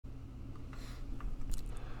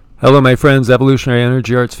Hello, my friends, Evolutionary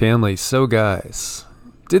Energy Arts family. So, guys,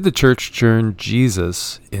 did the church turn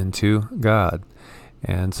Jesus into God?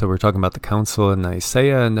 And so we're talking about the Council of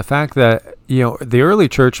Nicaea and the fact that, the early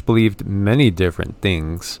church believed many different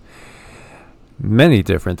things. Many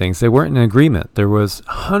different things. They weren't in agreement. There was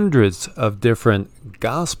hundreds of different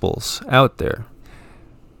gospels out there,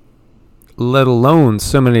 let alone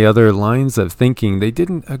so many other lines of thinking. They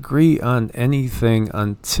didn't agree on anything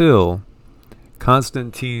until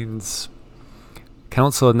Constantine's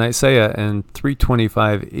Council of Nicaea in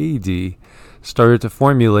 325 AD started to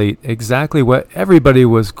formulate exactly what everybody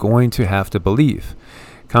was going to have to believe.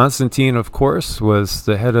 Constantine, of course, was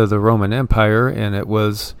the head of the Roman Empire, and it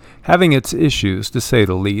was having its issues, to say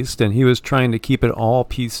the least, and he was trying to keep it all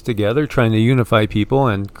pieced together, trying to unify people,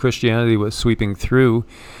 and Christianity was sweeping through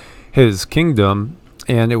his kingdom.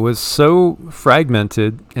 And it was so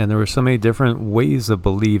fragmented, and there were so many different ways of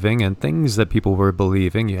believing and things that people were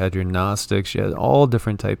believing. You had your Gnostics, you had all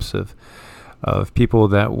different types of people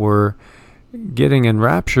that were getting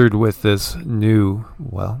enraptured with this new,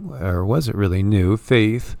 or was it really new,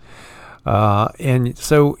 faith. And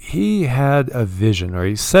so he had a vision, or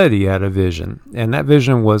he said he had a vision, and that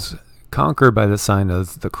vision was conquered by the sign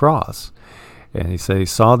of the cross. And he said he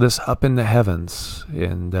saw this up in the heavens,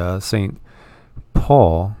 and St.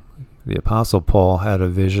 Paul, the Apostle Paul, had a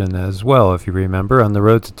vision as well, if you remember, on the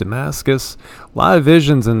road to Damascus. A lot of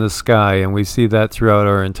visions in the sky, and we see that throughout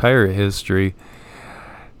our entire history.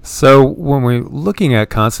 So when we're looking at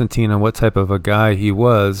Constantine and what type of a guy he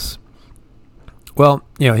was,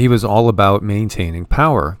 he was all about maintaining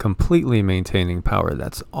power, completely maintaining power.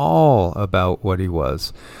 That's all about what he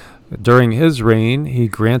was. During his reign, he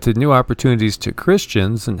granted new opportunities to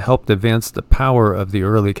Christians and helped advance the power of the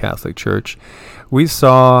early Catholic Church. We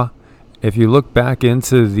saw, if you look back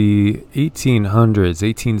into the 1800s,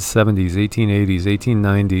 1870s, 1880s,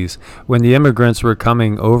 1890s, when the immigrants were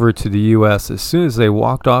coming over to the U.S., as soon as they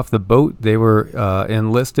walked off the boat, they were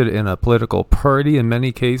enlisted in a political party in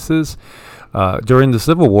many cases. During the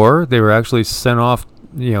Civil War, they were actually sent off,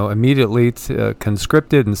 immediately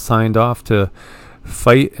conscripted and signed off to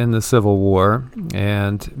fight in the Civil War,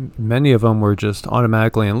 and many of them were just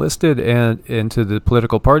automatically enlisted and into the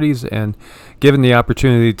political parties and given the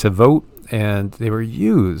opportunity to vote, and they were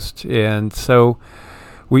used. And so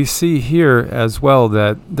we see here as well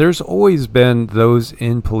that there's always been those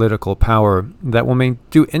in political power that will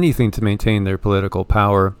do anything to maintain their political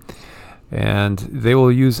power, and they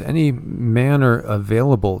will use any manner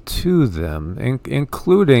available to them,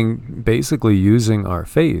 including basically using our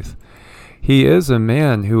faith. He is a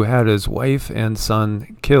man who had his wife and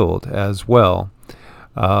son killed as well.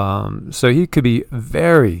 So he could be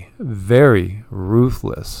very, very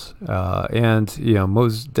ruthless. And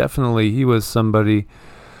most definitely he was somebody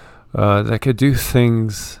that could do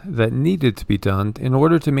things that needed to be done in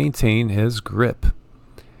order to maintain his grip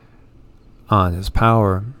on his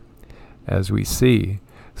power, as we see.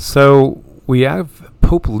 So we have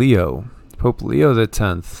Pope Leo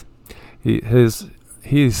X.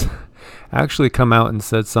 He's actually come out and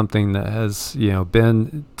said something that has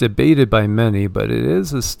been debated by many, but it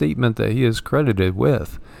is a statement that he is credited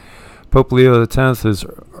with. Pope Leo X, his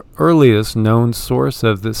earliest known source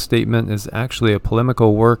of this statement is actually a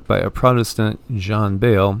polemical work by a Protestant, John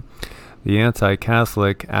Bale, the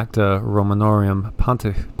anti-Catholic Acta Romanorum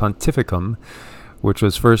Pontificum, which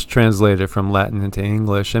was first translated from Latin into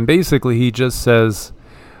English. And basically he just says,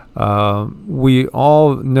 we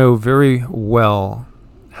all know very well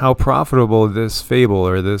how profitable this fable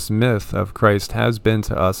or this myth of Christ has been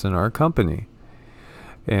to us in our company,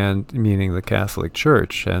 and meaning the Catholic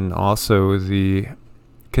Church, and also the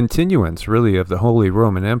continuance really of the Holy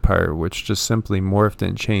Roman Empire, which just simply morphed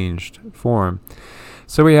and changed form.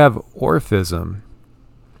 So we have Orphism,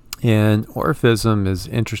 and Orphism is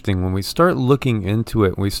interesting. When we start looking into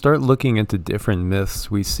it, we start looking into different myths,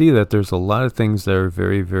 we see that there's a lot of things that are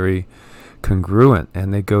very, very congruent,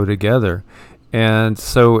 and they go together. And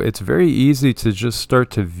so it's very easy to just start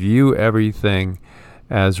to view everything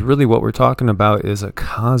as really what we're talking about is a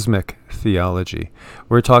cosmic theology.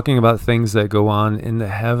 We're talking about things that go on in the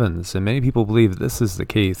heavens, and many people believe this is the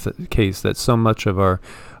case that so much of our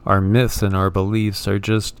myths and our beliefs are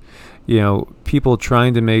just people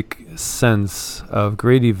trying to make sense of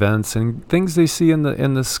great events and things they see in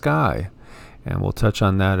the sky, and we'll touch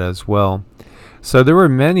on that as well. So there were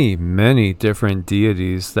many, many different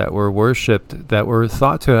deities that were worshipped that were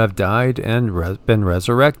thought to have died and been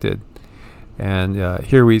resurrected. And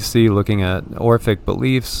here we see, looking at Orphic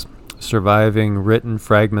beliefs, surviving written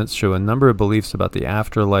fragments show a number of beliefs about the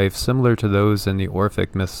afterlife similar to those in the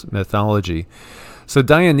Orphic mythology. So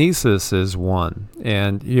Dionysus is one.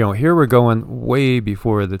 And, here we're going way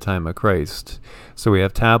before the time of Christ. So we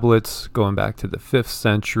have tablets going back to the 5th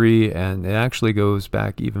century, and it actually goes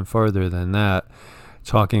back even farther than that,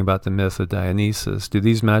 talking about the myth of Dionysus. Do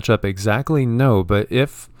these match up exactly? No, but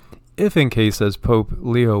if in case, as Pope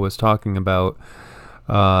Leo was talking about,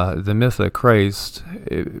 the myth of Christ,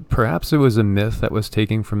 perhaps it was a myth that was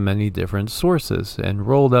taken from many different sources and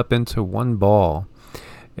rolled up into one ball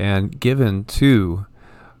and given to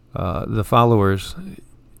the followers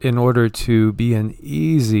in order to be an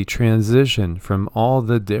easy transition from all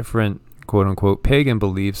the different quote-unquote pagan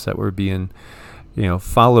beliefs that were being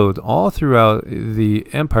followed all throughout the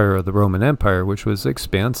empire of the Roman Empire, which was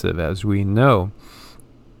expansive, as we know.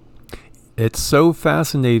 It's so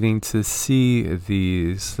fascinating to see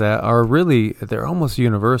these that are really, they're almost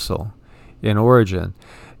universal in origin.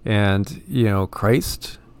 And,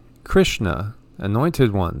 Christ, Krishna,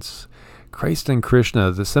 anointed ones, Christ and Krishna,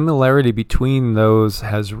 the similarity between those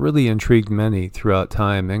has really intrigued many throughout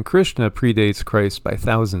time. And Krishna predates Christ by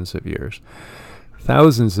thousands of years.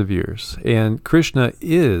 Thousands of years. And Krishna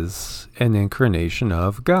is an incarnation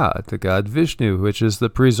of God, the god Vishnu, which is the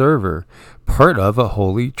preserver, part of a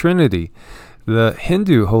holy trinity. The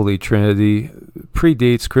Hindu holy trinity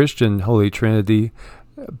predates Christian holy trinity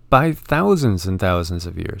by thousands and thousands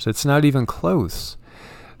of years. It's not even close.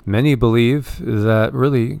 Many believe that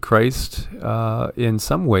really Christ, in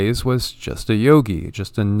some ways, was just a yogi,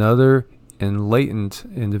 just another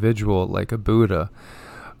enlightened individual like a Buddha.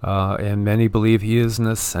 And many believe he is an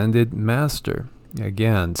ascended master.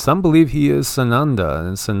 Again, some believe he is Sananda,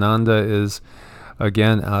 and Sananda is,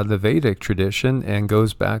 again, out of the Vedic tradition and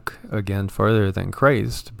goes back, again, farther than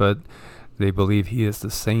Christ, but they believe he is the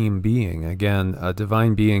same being, again, a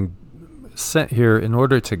divine being sent here in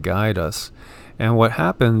order to guide us. And what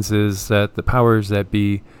happens is that the powers that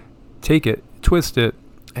be take it, twist it,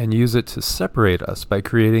 and use it to separate us by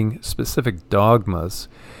creating specific dogmas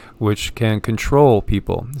which can control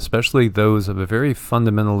people, especially those of a very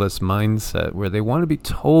fundamentalist mindset where they want to be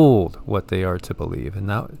told what they are to believe. And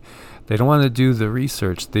now they don't want to do the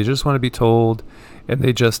research. They just want to be told, and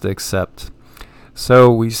they just accept.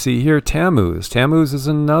 So we see here Tammuz. Tammuz is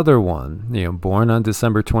another one, born on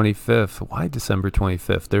December 25th. Why December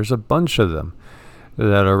 25th? There's a bunch of them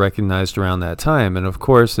that are recognized around that time. And of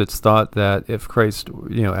course, it's thought that if Christ,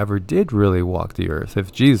 ever did really walk the earth,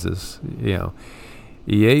 if Jesus,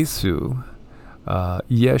 Yesu,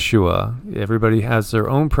 Yeshua, everybody has their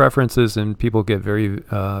own preferences and people get very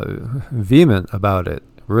vehement about it,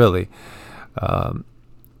 really.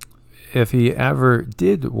 If he ever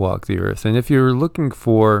did walk the earth, and if you're looking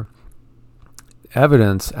for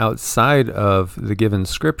evidence outside of the given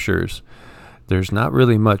scriptures, there's not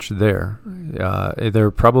really much there.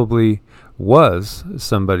 There probably was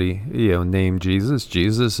somebody, named Jesus.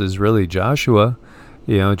 Jesus is really Joshua.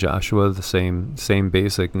 Joshua, the same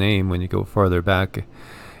basic name when you go farther back.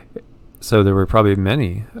 So there were probably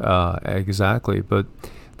many, exactly. But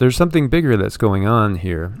there's something bigger that's going on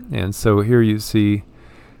here. And so here you see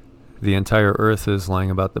the entire earth is lying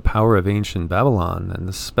about the power of ancient Babylon and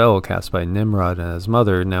the spell cast by Nimrod and his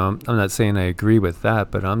mother. Now, I'm not saying I agree with that,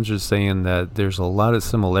 but I'm just saying that there's a lot of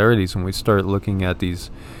similarities when we start looking at these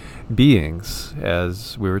beings.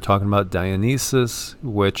 As we were talking about Dionysus,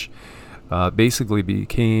 which basically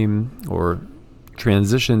became or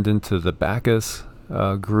transitioned into the Bacchus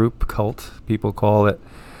group cult, people call it.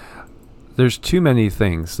 There's too many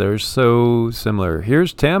things. They're so similar.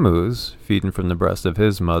 Here's Tammuz feeding from the breast of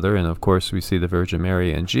his mother, and of course we see the Virgin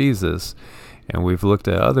Mary and Jesus, and we've looked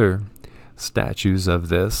at other statues of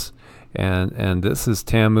this, and this is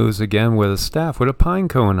Tammuz again with a staff with a pine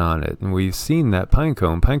cone on it, and we've seen that pine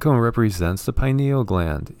cone. Pine cone represents the pineal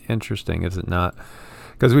gland. Interesting, is it not?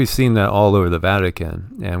 Because we've seen that all over the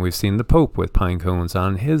Vatican, and we've seen the Pope with pine cones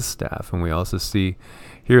on his staff, and we also see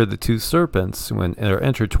here the two serpents when they're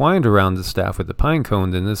intertwined around the staff with the pine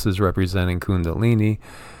cone, and this is representing Kundalini.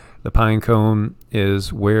 The pine cone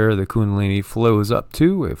is where the Kundalini flows up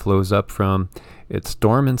to. It flows up from its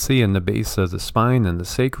dormancy in the base of the spine and the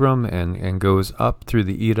sacrum, and goes up through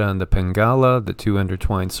the Ida and the Pingala, the two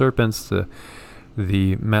intertwined serpents,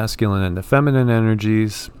 the masculine and the feminine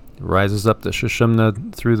energies, rises up the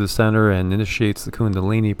Sushumna through the center and initiates the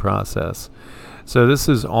Kundalini process. So this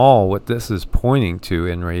is all what this is pointing to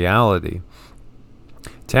in reality.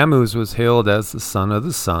 Tammuz was hailed as the son of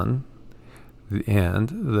the sun, and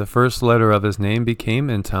the first letter of his name became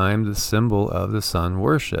in time the symbol of the sun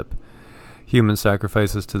worship. Human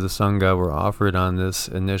sacrifices to the sun god were offered on this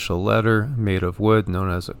initial letter, made of wood,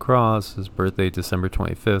 known as a cross. His birthday, December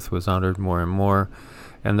 25th, was honored more and more,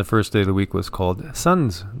 and the first day of the week was called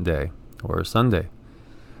Sun's Day, or Sunday.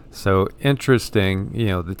 So interesting,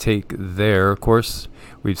 the take there. Of course,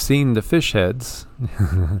 we've seen the fish heads,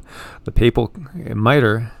 the papal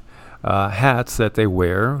mitre hats that they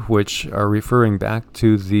wear, which are referring back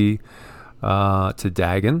to the to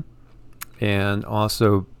Dagon, and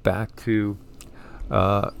also back to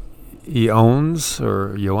Eons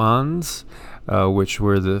or Ioans, which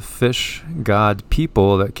were the fish god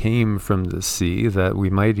people that came from the sea that we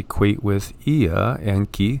might equate with Ea,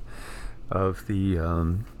 Enki, of the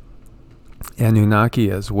Anunnaki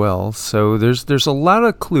as well. So there's a lot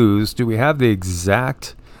of clues. Do we have the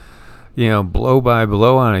exact, blow by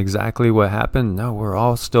blow on exactly what happened? No, we're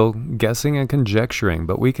all still guessing and conjecturing,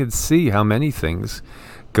 but we could see how many things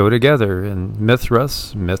go together. And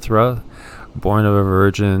Mithra, born of a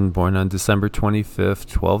virgin, born on December 25th,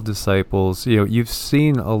 12 disciples. You've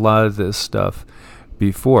seen a lot of this stuff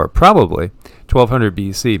before, probably 1200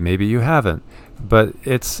 BC. Maybe you haven't. But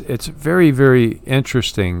it's very, very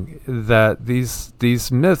interesting that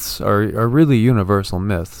these myths are really universal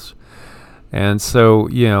myths. And so,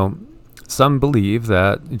 some believe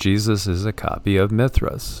that Jesus is a copy of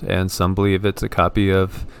Mithras, and some believe it's a copy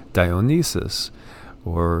of Dionysus,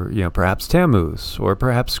 or, perhaps Tammuz, or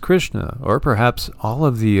perhaps Krishna, or perhaps all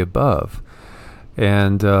of the above.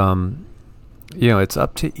 And, it's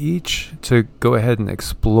up to each to go ahead and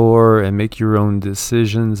explore and make your own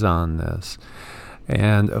decisions on this.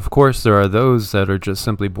 And of course, there are those that are just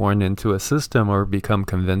simply born into a system or become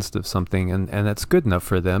convinced of something, and that's good enough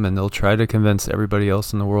for them, and they'll try to convince everybody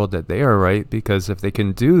else in the world that they are right, because if they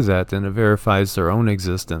can do that, then it verifies their own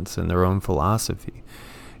existence and their own philosophy.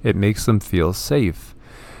 It makes them feel safe.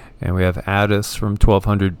 And we have Attis from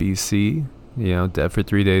 1200 BC, dead for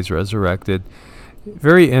 3 days, resurrected.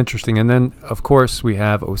 Very interesting. And then, of course, we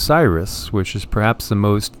have Osiris, which is perhaps the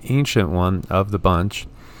most ancient one of the bunch.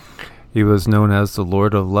 He was known as the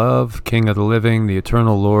Lord of Love, King of the Living, the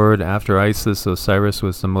Eternal Lord. After Isis, Osiris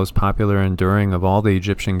was the most popular and enduring of all the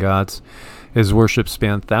Egyptian gods. His worship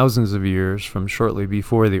spanned thousands of years, from shortly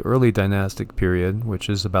before the early dynastic period, which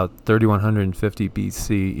is about 3150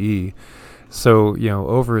 BCE. So,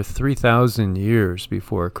 over 3,000 years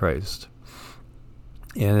before Christ.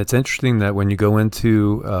 And it's interesting that when you go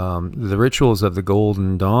into the rituals of the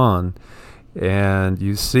Golden Dawn, and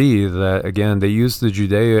you see that, again, they use the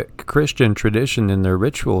Judeo-Christian tradition in their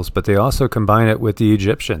rituals, but they also combine it with the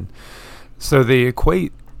Egyptian. So they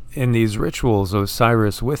equate in these rituals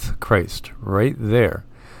Osiris with Christ right there.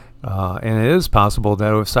 And it is possible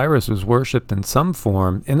that Osiris was worshipped in some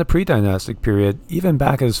form in the pre-dynastic period, even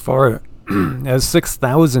back as far as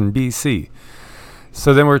 6000 BC.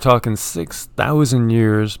 So then we're talking 6,000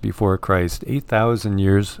 years before Christ, 8,000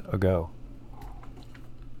 years ago.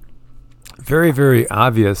 Very, very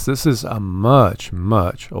obvious. This is a much,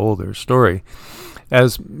 much older story.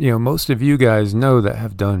 As most of you guys know that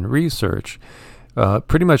have done research,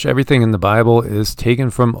 pretty much everything in the Bible is taken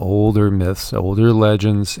from older myths, older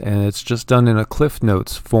legends, and it's just done in a Cliff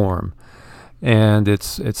Notes form, and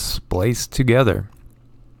it's spliced together.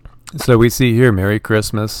 So we see here Merry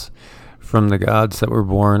Christmas from the gods that were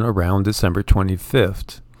born around December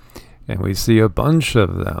 25th, and we see a bunch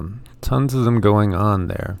of them, tons of them going on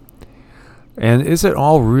there. And is it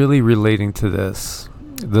all really relating to this?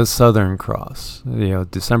 The Southern Cross,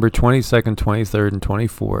 December 22nd, 23rd, and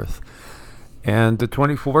 24th. And the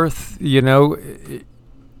 24th,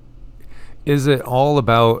 is it all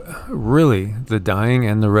about really the dying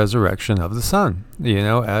and the resurrection of the sun,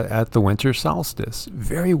 at the winter solstice?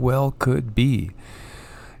 Very well could be.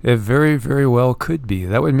 It very, very well could be.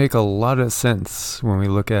 That would make a lot of sense when we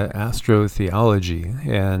look at astrotheology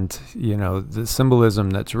and, the symbolism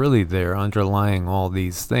that's really there underlying all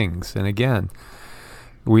these things. And again,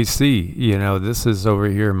 we see, this is over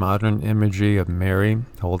here modern imagery of Mary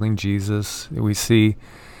holding Jesus. We see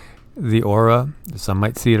the aura. Some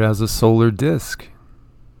might see it as a solar disk,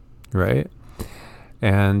 right?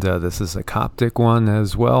 And this is a Coptic one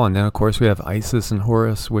as well. And then, of course, we have Isis and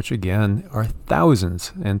Horus, which, again, are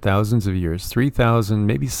thousands and thousands of years, 3,000,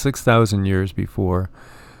 maybe 6,000 years before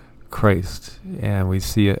Christ. And we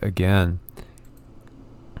see it again.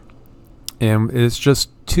 And it's just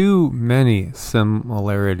too many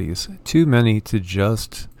similarities, too many to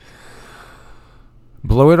just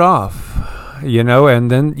blow it off.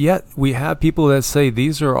 And then yet we have people that say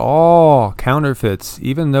these are all counterfeits,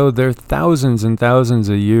 even though they're thousands and thousands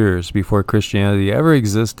of years before Christianity ever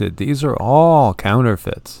existed. These are all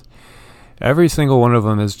counterfeits. Every single one of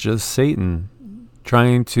them is just Satan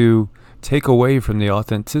trying to take away from the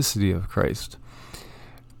authenticity of Christ.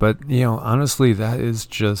 But, honestly, that is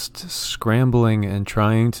just scrambling and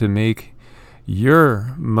trying to make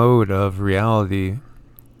your mode of reality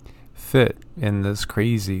fit in this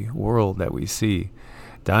crazy world that we see.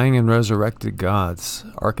 Dying and resurrected gods,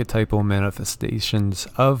 archetypal manifestations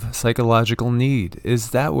of psychological need.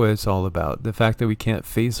 Is that what it's all about? The fact that we can't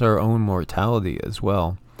face our own mortality as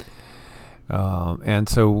well. And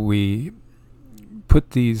so we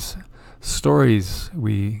put these stories,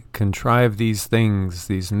 we contrive these things,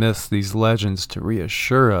 these myths, these legends to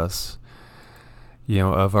reassure us,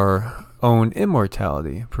 of our own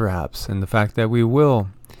immortality, perhaps, and the fact that we will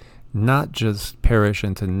not just perish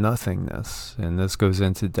into nothingness. And this goes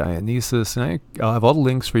into Dionysus, and I'll have all the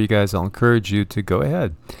links for you guys. I'll encourage you to go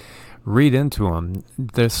ahead, read into them.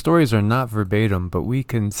 The stories are not verbatim, but we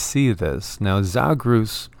can see this. Now,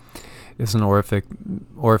 Zagreus is an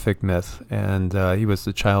Orphic myth, and he was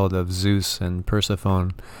the child of Zeus and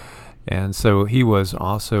Persephone, and so he was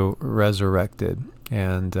also resurrected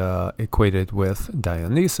and equated with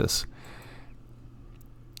Dionysus.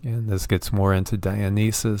 And this gets more into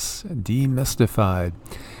Dionysus demystified.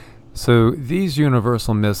 So these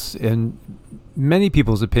universal myths, in many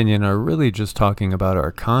people's opinion, are really just talking about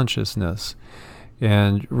our consciousness.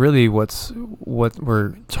 And really what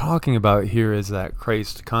we're talking about here is that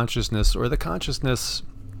Christ consciousness, or the consciousness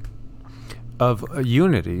of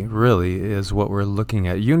unity, really is what we're looking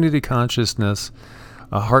at. Unity consciousness,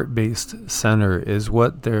 a heart-based center, is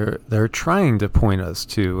what they're trying to point us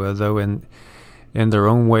to, although in their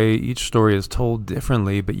own way, each story is told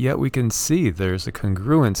differently, but yet we can see there's a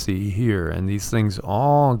congruency here, and these things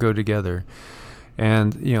all go together.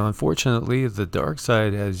 And, unfortunately, the dark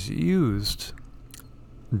side has used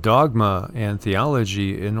dogma and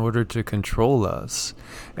theology in order to control us.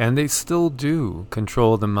 And they still do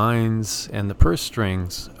control the minds and the purse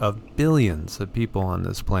strings of billions of people on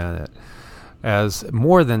this planet, as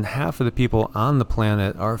more than half of the people on the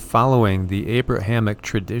planet are following the Abrahamic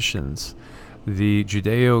traditions, the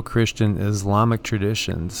Judeo-Christian Islamic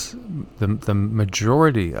traditions. The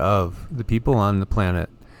majority of the people on the planet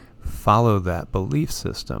follow that belief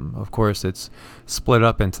system. Of course, it's split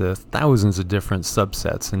up into thousands of different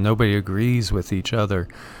subsets, and nobody agrees with each other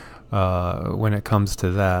when it comes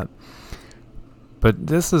to that. But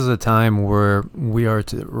this is a time where we are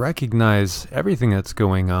to recognize everything that's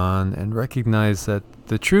going on and recognize that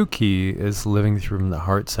the true key is living from the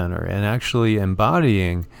heart center and actually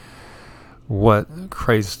embodying what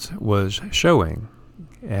Christ was showing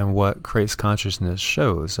and what Christ consciousness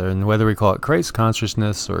shows. And whether we call it Christ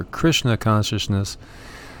consciousness or Krishna consciousness,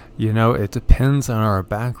 it depends on our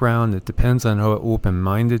background. It depends on how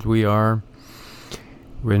open-minded we are.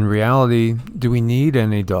 In reality, do we need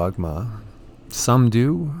any dogma? Some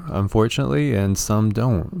do, unfortunately, and some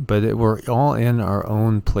don't. But we're all in our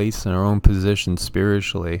own place and our own position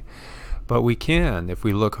spiritually. But we can, if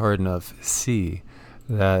we look hard enough, see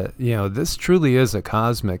that, this truly is a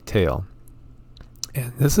cosmic tale.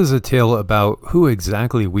 And this is a tale about who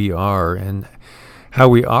exactly we are and how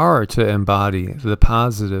we are to embody the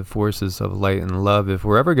positive forces of light and love if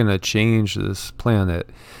we're ever going to change this planet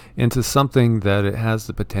into something that it has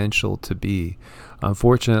the potential to be.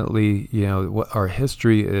 Unfortunately, our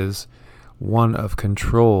history is one of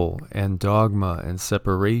control and dogma and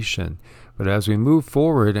separation. But as we move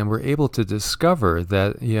forward and we're able to discover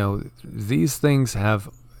that, these things have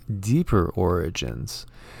deeper origins,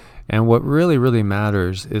 and what really, really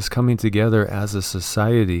matters is coming together as a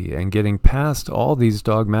society and getting past all these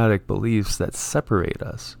dogmatic beliefs that separate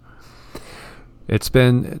us. It's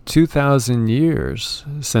been 2,000 years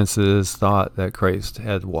since it is thought that Christ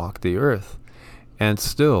had walked the earth. And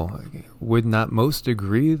still, would not most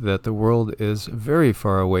agree that the world is very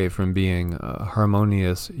far away from being a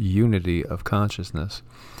harmonious unity of consciousness?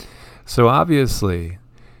 So obviously,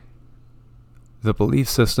 the belief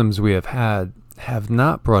systems we have had have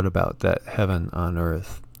not brought about that heaven on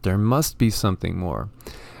earth. There must be something more.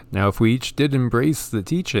 Now, if we each did embrace the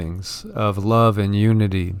teachings of love and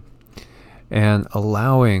unity and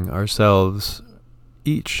allowing ourselves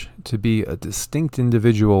each to be a distinct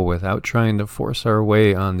individual without trying to force our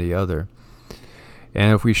way on the other,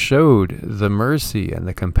 and if we showed the mercy and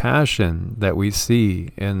the compassion that we see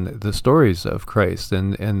in the stories of Christ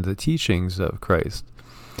and the teachings of Christ,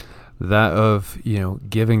 that of,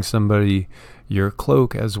 giving somebody your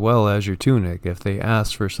cloak as well as your tunic if they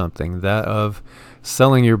ask for something, that of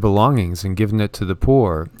selling your belongings and giving it to the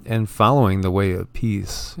poor and following the way of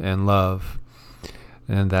peace and love,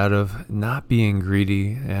 and that of not being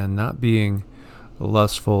greedy and not being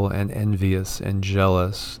lustful and envious and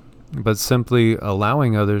jealous, but simply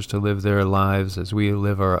allowing others to live their lives as we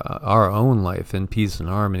live our own life in peace and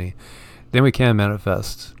harmony, then we can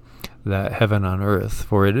manifest that heaven on earth.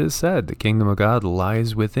 For it is said, the kingdom of God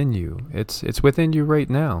lies within you. It's within you right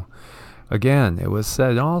now. Again, it was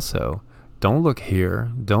said also, don't look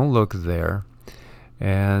here, don't look there.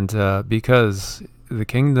 And because the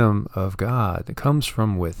kingdom of God comes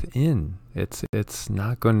from within, it's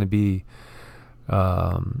not going to be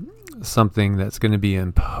something that's going to be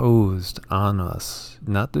imposed on us,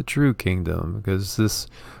 not the true kingdom, because this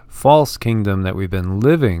false kingdom that we've been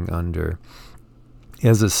living under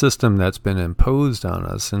is a system that's been imposed on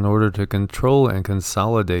us in order to control and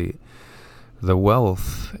consolidate the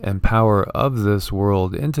wealth and power of this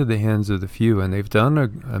world into the hands of the few, and they've done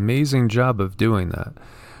an amazing job of doing that.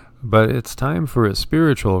 But it's time for a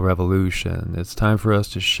spiritual revolution. It's time for us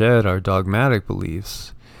to shed our dogmatic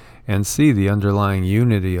beliefs and see the underlying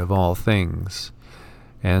unity of all things.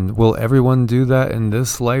 And will everyone do that in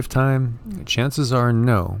this lifetime? Chances are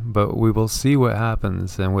no, but we will see what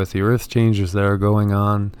happens. And with the earth changes that are going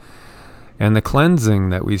on and the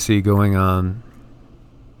cleansing that we see going on,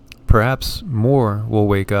 perhaps more will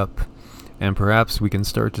wake up, and perhaps we can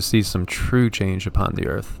start to see some true change upon the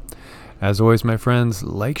earth. As always, my friends,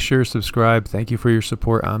 like, share, subscribe. Thank you for your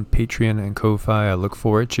support on Patreon and Ko-Fi. I look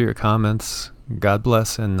forward to your comments. God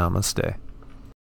bless and namaste.